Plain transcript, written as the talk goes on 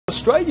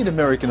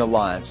Australian-American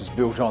alliance is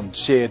built on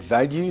shared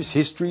values,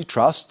 history,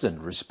 trust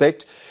and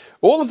respect.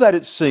 All of that,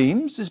 it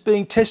seems, is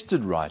being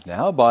tested right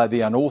now by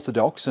the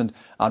unorthodox and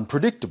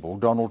unpredictable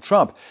Donald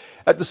Trump.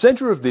 At the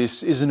centre of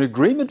this is an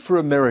agreement for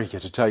America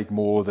to take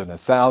more than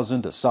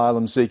 1,000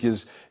 asylum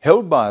seekers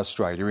held by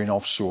Australia in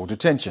offshore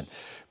detention.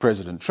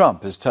 President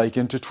Trump has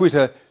taken to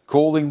Twitter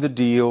calling the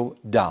deal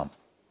dumb.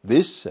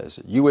 This, as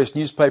a US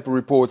newspaper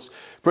reports,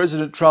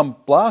 President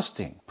Trump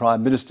blasting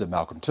Prime Minister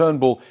Malcolm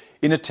Turnbull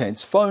in a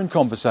tense phone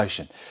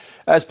conversation.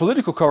 As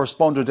political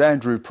correspondent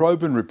Andrew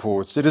Probyn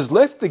reports, it has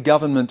left the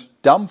government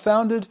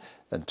dumbfounded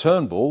and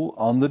Turnbull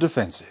on the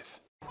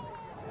defensive.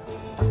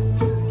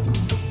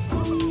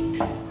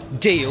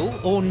 Deal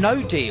or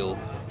no deal?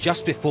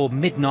 Just before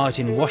midnight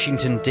in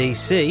Washington,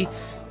 D.C.,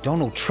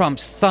 Donald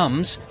Trump's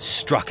thumbs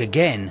struck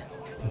again.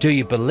 Do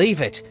you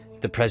believe it?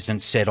 The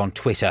president said on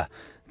Twitter.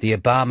 The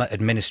Obama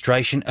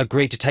administration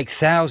agreed to take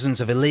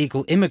thousands of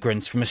illegal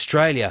immigrants from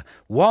Australia.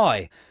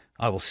 Why?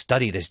 I will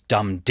study this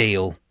dumb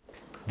deal.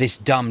 This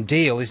dumb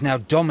deal is now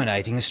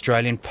dominating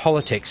Australian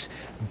politics,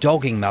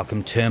 dogging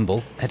Malcolm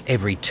Turnbull at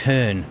every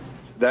turn.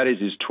 That is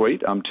his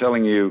tweet. I'm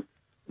telling you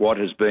what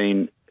has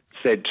been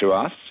said to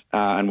us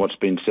and what's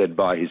been said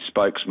by his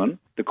spokesman.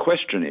 The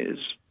question is,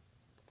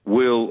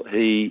 will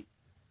he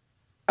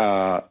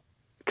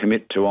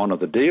commit to honour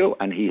the deal?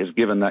 And he has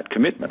given that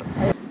commitment.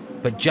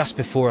 But just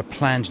before a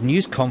planned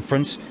news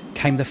conference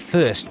came the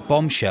first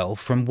bombshell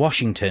from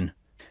Washington.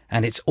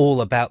 And it's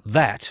all about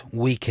that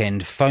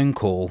weekend phone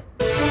call.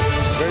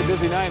 Very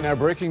busy night now.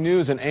 Breaking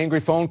news, an angry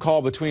phone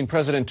call between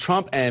President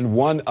Trump and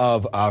one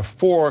of our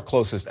four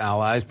closest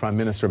allies, Prime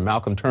Minister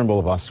Malcolm Turnbull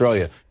of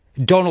Australia.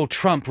 Donald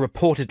Trump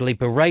reportedly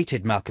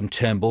berated Malcolm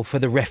Turnbull for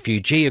the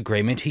refugee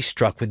agreement he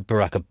struck with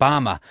Barack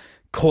Obama,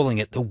 calling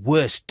it the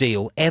worst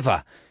deal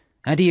ever.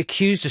 And he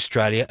accused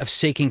Australia of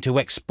seeking to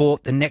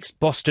export the next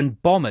Boston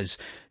bombers,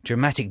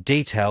 dramatic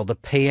detail the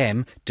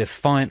PM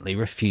defiantly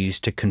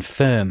refused to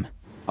confirm.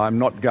 I'm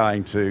not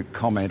going to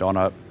comment on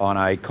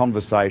a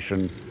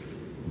conversation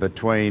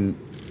between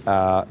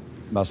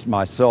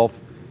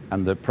myself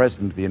and the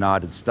President of the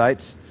United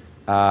States,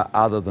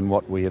 other than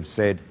what we have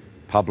said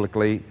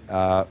publicly,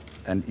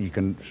 and you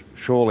can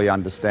surely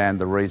understand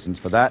the reasons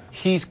for that.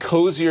 He's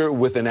cozier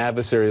with an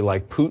adversary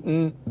like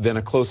Putin than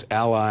a close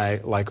ally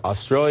like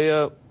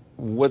Australia.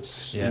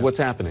 What's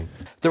happening?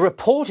 The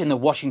report in the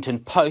Washington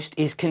Post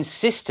is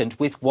consistent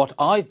with what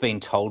I've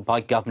been told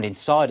by government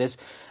insiders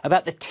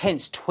about the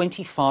tense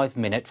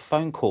 25-minute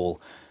phone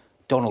call.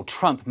 Donald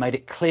Trump made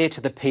it clear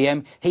to the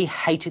PM he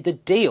hated the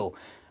deal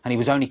and he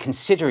was only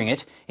considering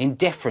it in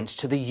deference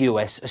to the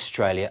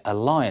US-Australia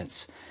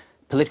alliance.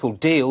 Political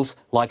deals,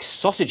 like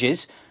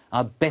sausages,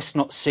 are best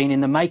not seen in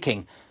the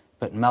making,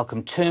 but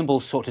Malcolm Turnbull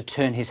sought to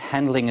turn his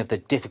handling of the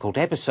difficult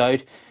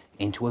episode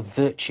into a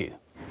virtue.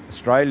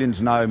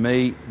 Australians know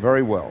me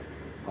very well.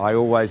 I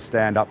always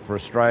stand up for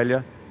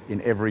Australia in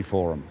every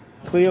forum.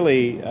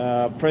 Clearly,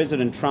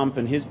 President Trump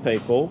and his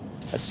people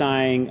are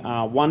saying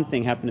one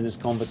thing happened in this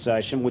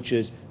conversation, which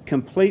is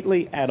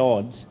completely at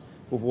odds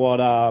with what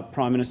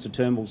Prime Minister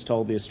Turnbull's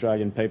told the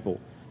Australian people.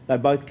 They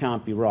both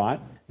can't be right.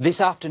 This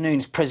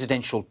afternoon's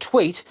presidential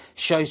tweet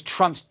shows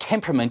Trump's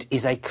temperament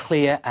is a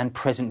clear and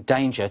present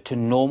danger to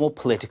normal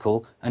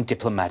political and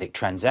diplomatic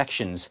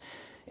transactions.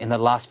 In the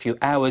last few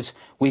hours,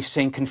 we've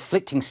seen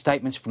conflicting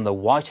statements from the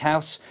White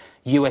House,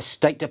 US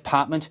State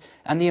Department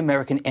and the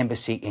American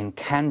Embassy in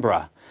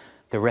Canberra.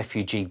 The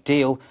refugee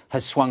deal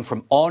has swung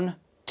from on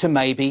to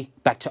maybe,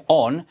 back to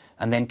on,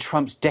 and then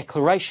Trump's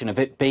declaration of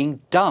it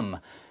being dumb.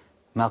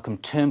 Malcolm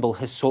Turnbull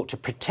has sought to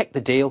protect the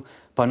deal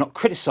by not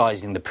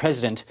criticising the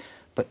president,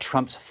 but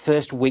Trump's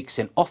first weeks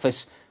in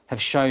office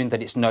have shown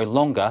that it's no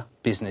longer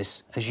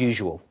business as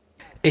usual.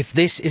 If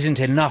this isn't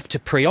enough to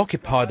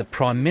preoccupy the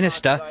Prime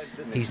Minister,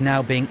 he's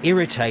now being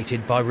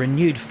irritated by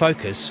renewed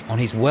focus on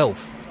his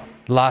wealth.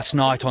 Last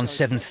night on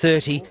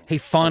 7:30, he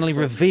finally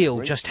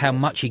revealed just how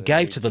much he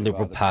gave to the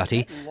Liberal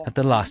Party at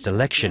the last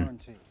election.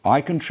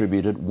 I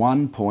contributed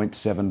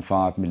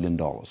 $1.75 million.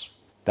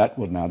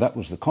 That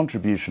was the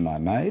contribution I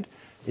made.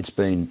 It's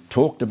been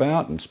talked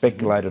about and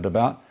speculated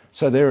about,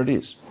 so there it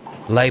is.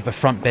 Labor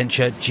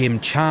frontbencher Jim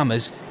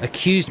Chalmers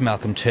accused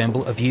Malcolm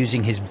Turnbull of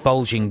using his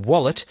bulging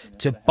wallet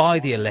to buy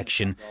the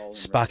election,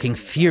 sparking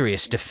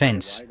furious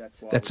defence.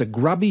 That's a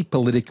grubby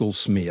political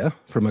smear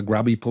from a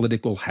grubby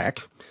political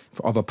hack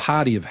of a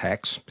party of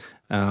hacks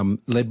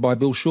led by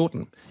Bill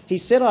Shorten. He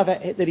said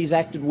that he's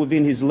acted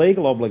within his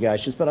legal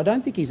obligations, but I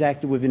don't think he's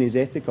acted within his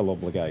ethical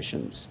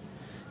obligations.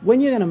 When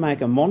you're going to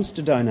make a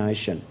monster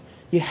donation,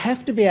 you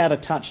have to be out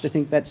of touch to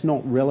think that's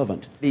not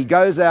relevant. He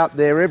goes out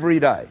there every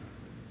day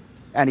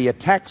and he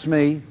attacks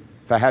me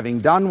for having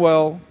done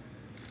well,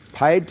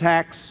 paid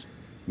tax,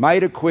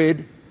 made a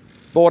quid,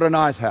 bought a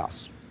nice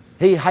house.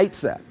 He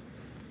hates that.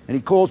 And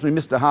he calls me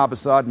Mr.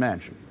 Harbourside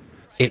Mansion.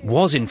 It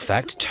was, in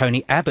fact,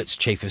 Tony Abbott's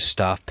Chief of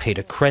Staff,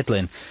 Peter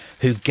Credlin,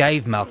 who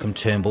gave Malcolm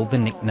Turnbull the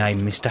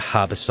nickname Mr.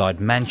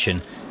 Harbourside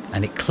Mansion,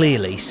 and it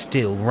clearly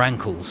still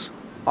rankles.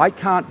 I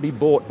can't be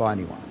bought by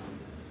anyone.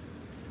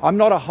 I'm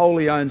not a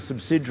wholly owned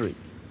subsidiary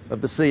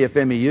of the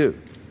CFMEU.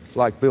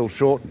 like Bill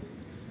Shorten.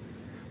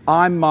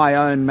 I'm my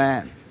own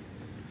man.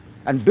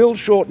 And Bill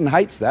Shorten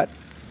hates that.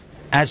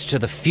 As to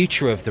the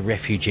future of the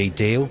refugee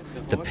deal,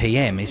 the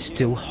PM is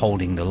still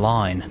holding the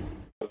line.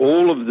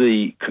 All of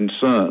the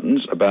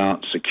concerns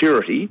about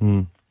security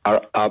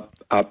are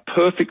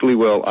perfectly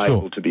well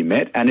able to be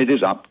met, and it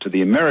is up to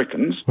the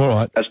Americans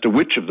as to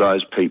which of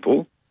those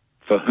people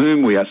for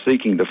whom we are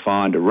seeking to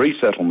find a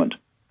resettlement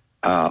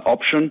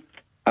option,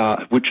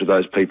 which of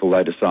those people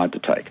they decide to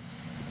take.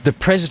 The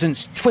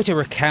president's Twitter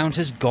account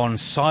has gone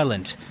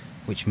silent,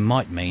 which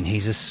might mean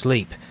he's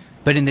asleep.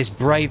 But in this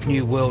brave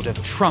new world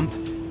of Trump,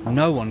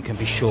 no one can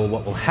be sure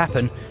what will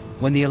happen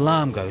when the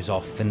alarm goes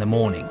off in the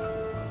morning.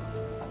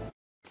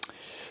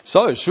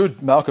 So,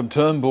 should Malcolm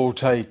Turnbull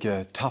take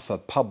a tougher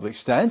public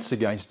stance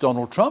against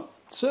Donald Trump?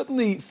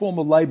 Certainly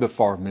former Labor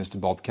Foreign Minister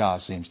Bob Carr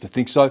seems to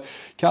think so.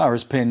 Carr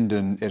has penned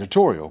an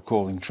editorial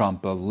calling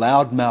Trump a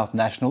loudmouth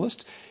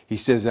nationalist. He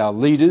says our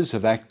leaders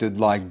have acted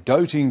like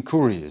doting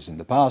couriers in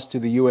the past to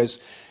the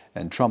US,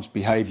 and Trump's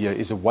behaviour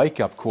is a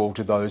wake-up call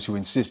to those who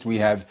insist we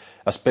have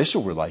a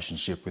special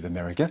relationship with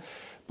America.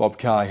 Bob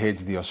Carr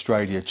heads the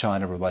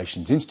Australia-China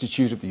Relations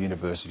Institute at the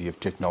University of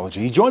Technology.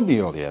 He joined me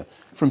earlier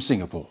from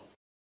Singapore.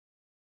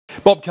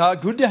 Bob Carr,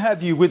 good to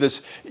have you with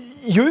us.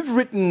 You've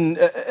written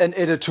an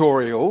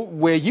editorial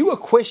where you are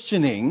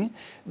questioning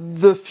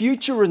the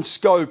future and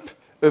scope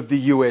of the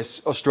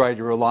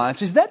US-Australia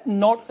alliance. Is that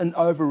not an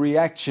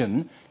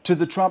overreaction to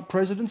the Trump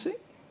presidency?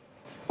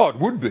 Oh, it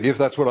would be if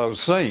that's what I was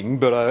saying,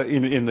 but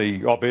in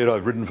the op-ed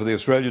I've written for The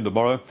Australian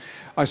tomorrow,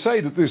 I say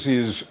that this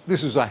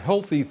is a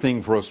healthy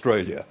thing for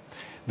Australia.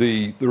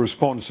 The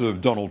response of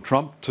Donald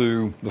Trump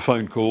to the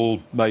phone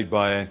call made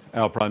by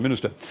our Prime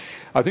Minister.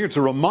 I think it's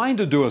a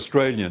reminder to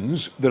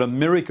Australians that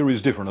America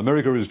is different.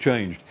 America has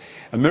changed.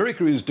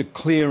 America is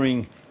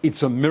declaring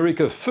it's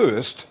America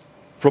first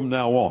from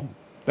now on.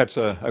 That's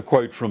a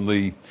quote from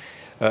the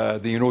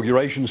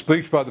inauguration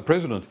speech by the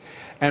President.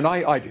 And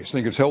I just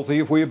think it's healthy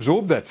if we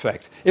absorb that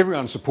fact.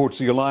 Everyone supports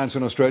the alliance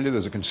in Australia.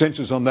 There's a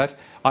consensus on that.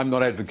 I'm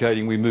not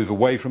advocating we move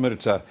away from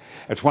it.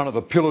 It's one of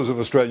the pillars of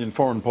Australian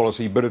foreign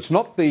policy, but it's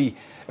not the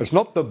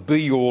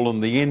be-all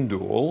and the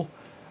end-all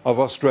of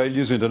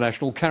Australia's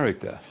international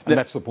character. And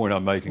that's the point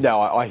I'm making.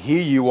 Now, I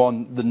hear you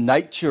on the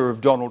nature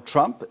of Donald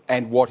Trump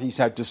and what he's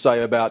had to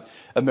say about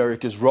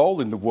America's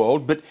role in the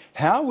world, but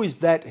how has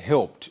that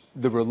helped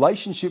the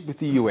relationship with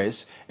the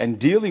US and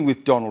dealing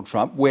with Donald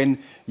Trump when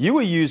you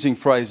are using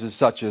phrases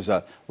such as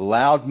a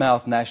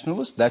loudmouth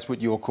nationalist? That's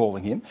what you're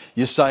calling him.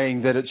 You're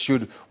saying that it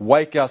should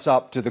wake us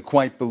up to the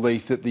quaint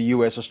belief that the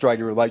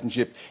US-Australia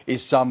relationship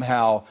is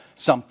somehow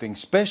something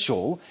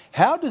special.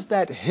 How does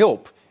that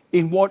help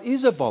in what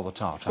is a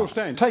volatile time? Well,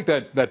 Stan, take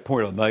that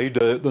point I made,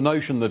 the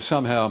notion that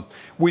somehow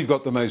we've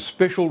got the most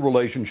special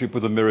relationship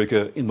with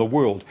America in the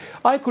world.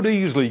 I could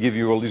easily give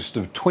you a list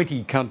of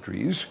 20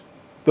 countries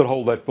that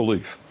hold that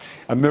belief.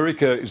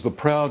 America is the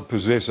proud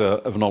possessor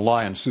of an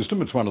alliance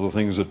system. It's one of the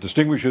things that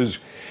distinguishes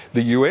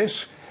the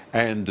US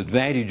and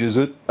advantages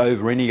it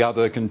over any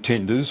other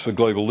contenders for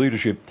global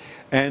leadership.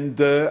 And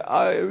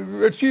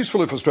it's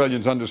useful if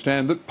Australians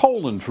understand that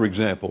Poland, for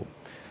example,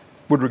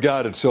 would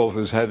regard itself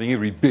as having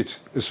every bit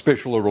as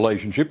special a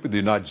relationship with the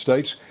United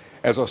States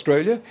as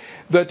Australia,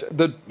 that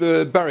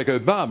Barack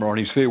Obama on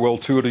his farewell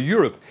tour to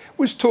Europe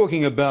was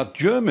talking about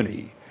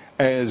Germany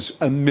as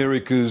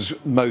America's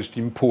most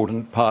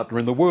important partner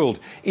in the world.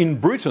 In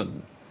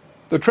Britain,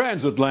 the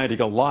transatlantic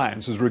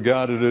alliance is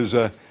regarded as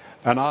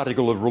an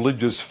article of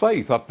religious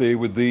faith up there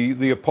with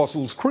the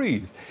Apostles'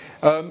 Creed.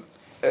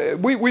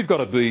 We've got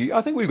to be,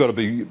 I think we've got to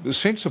be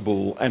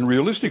sensible and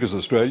realistic as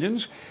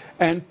Australians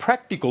and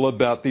practical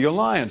about the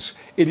alliance.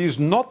 It is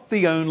not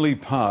the only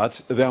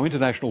part of our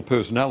international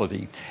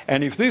personality.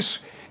 And if this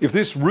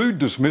rude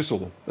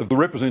dismissal of the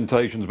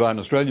representations by an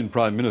Australian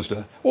Prime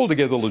Minister,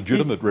 altogether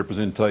legitimate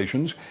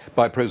representations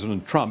by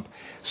President Trump,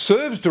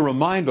 serves to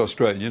remind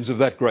Australians of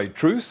that great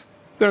truth,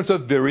 then it's a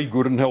very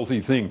good and healthy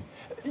thing.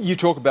 You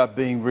talk about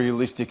being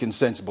realistic and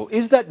sensible.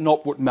 Is that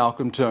not what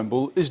Malcolm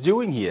Turnbull is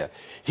doing here?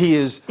 He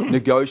has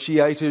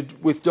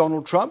negotiated with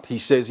Donald Trump. He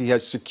says he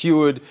has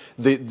secured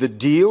the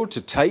deal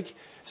to take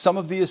some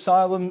of the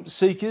asylum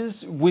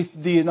seekers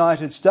with the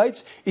United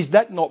States. Is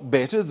that not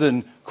better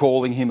than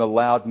calling him a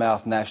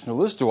loudmouth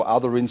nationalist or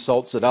other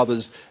insults that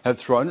others have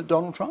thrown at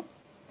Donald Trump?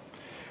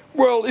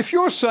 Well, if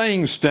you're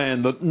saying,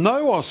 Stan, that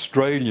no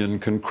Australian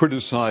can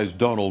criticise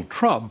Donald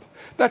Trump,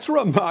 that's a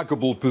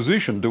remarkable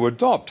position to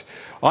adopt.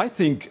 I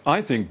think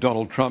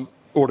Donald Trump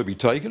ought to be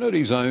taken at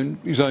his own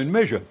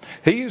measure.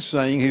 He is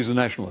saying he's a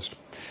nationalist.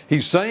 He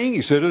said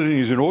it in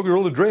his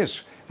inaugural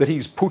address, that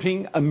he's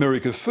putting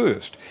America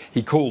first.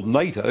 He called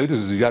NATO, this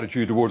is his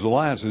attitude towards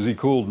alliances, he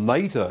called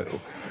NATO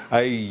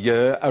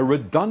a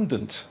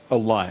redundant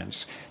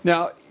alliance.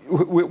 Now,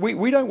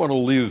 we don't want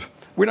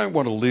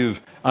to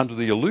live under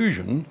the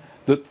illusion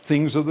that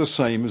things are the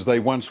same as they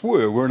once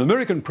were. Where an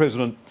American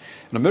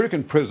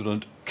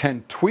president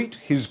can tweet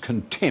his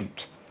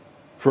contempt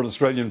for an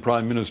Australian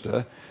Prime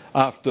Minister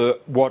after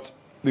what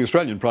the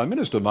Australian Prime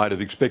Minister might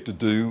have expected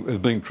to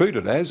have been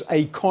treated as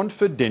a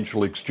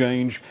confidential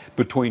exchange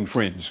between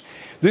friends.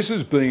 This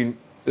has been,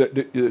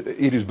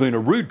 it has been a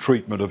rude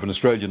treatment of an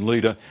Australian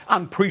leader,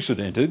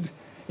 unprecedented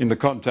in the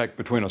contact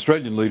between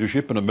Australian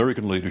leadership and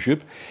American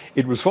leadership.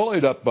 It was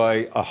followed up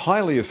by a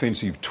highly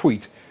offensive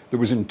tweet that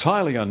was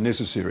entirely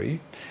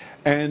unnecessary,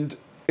 and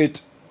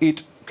it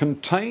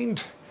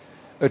contained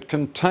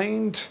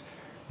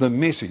the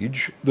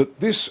message that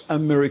this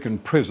American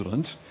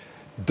president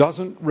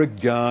doesn't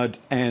regard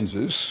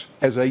ANZUS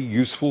as a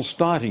useful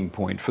starting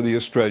point for the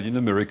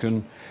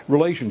Australian-American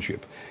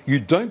relationship. You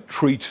don't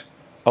treat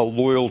a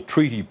loyal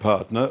treaty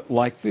partner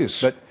like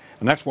this.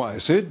 And that's why I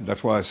said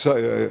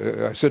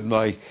in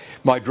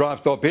my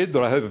draft op-ed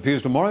that I hope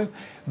appears tomorrow,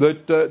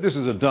 that this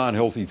is a darn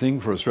healthy thing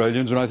for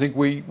Australians, and I think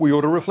we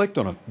ought to reflect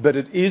on it. But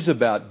it is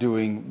about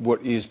doing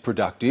what is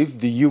productive.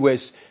 The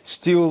US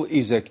still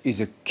is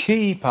a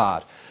key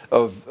part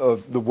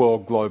of the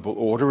world global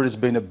order. It has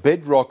been a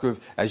bedrock of,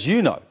 as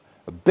you know,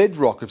 a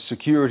bedrock of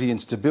security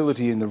and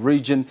stability in the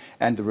region,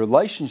 and the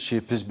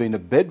relationship has been a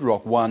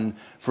bedrock one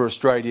for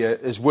Australia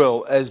as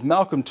well. As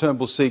Malcolm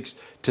Turnbull seeks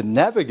to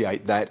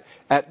navigate that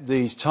at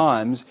these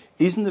times,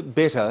 isn't it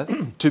better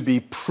to be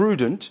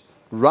prudent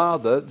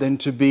rather than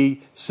to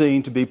be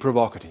seen to be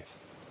provocative?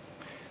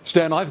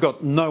 Stan, I've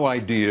got no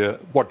idea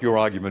what your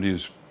argument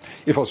is.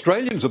 If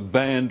Australians are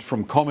banned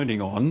from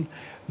commenting on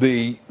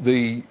the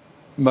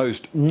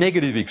most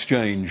negative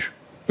exchange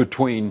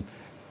between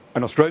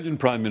an Australian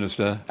Prime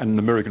Minister and an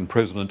American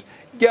President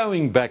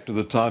going back to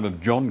the time of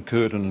John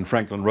Curtin and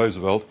Franklin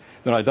Roosevelt,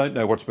 then I don't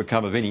know what's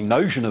become of any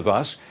notion of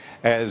us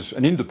as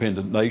an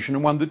independent nation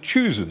and one that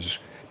chooses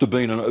to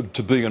be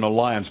an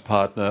alliance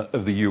partner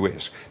of the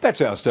US.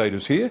 That's our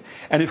status here.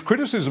 And if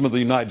criticism of the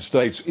United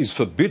States is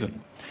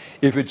forbidden,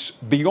 if it's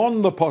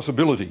beyond the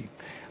possibility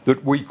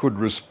that we could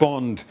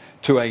respond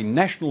to a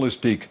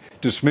nationalistic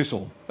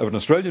dismissal of an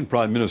Australian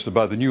Prime Minister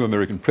by the new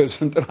American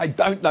President, then I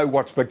don't know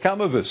what's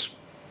become of us.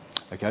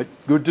 Okay,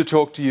 good to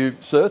talk to you,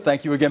 sir.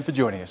 Thank you again for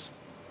joining us.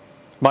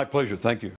 My pleasure. Thank you.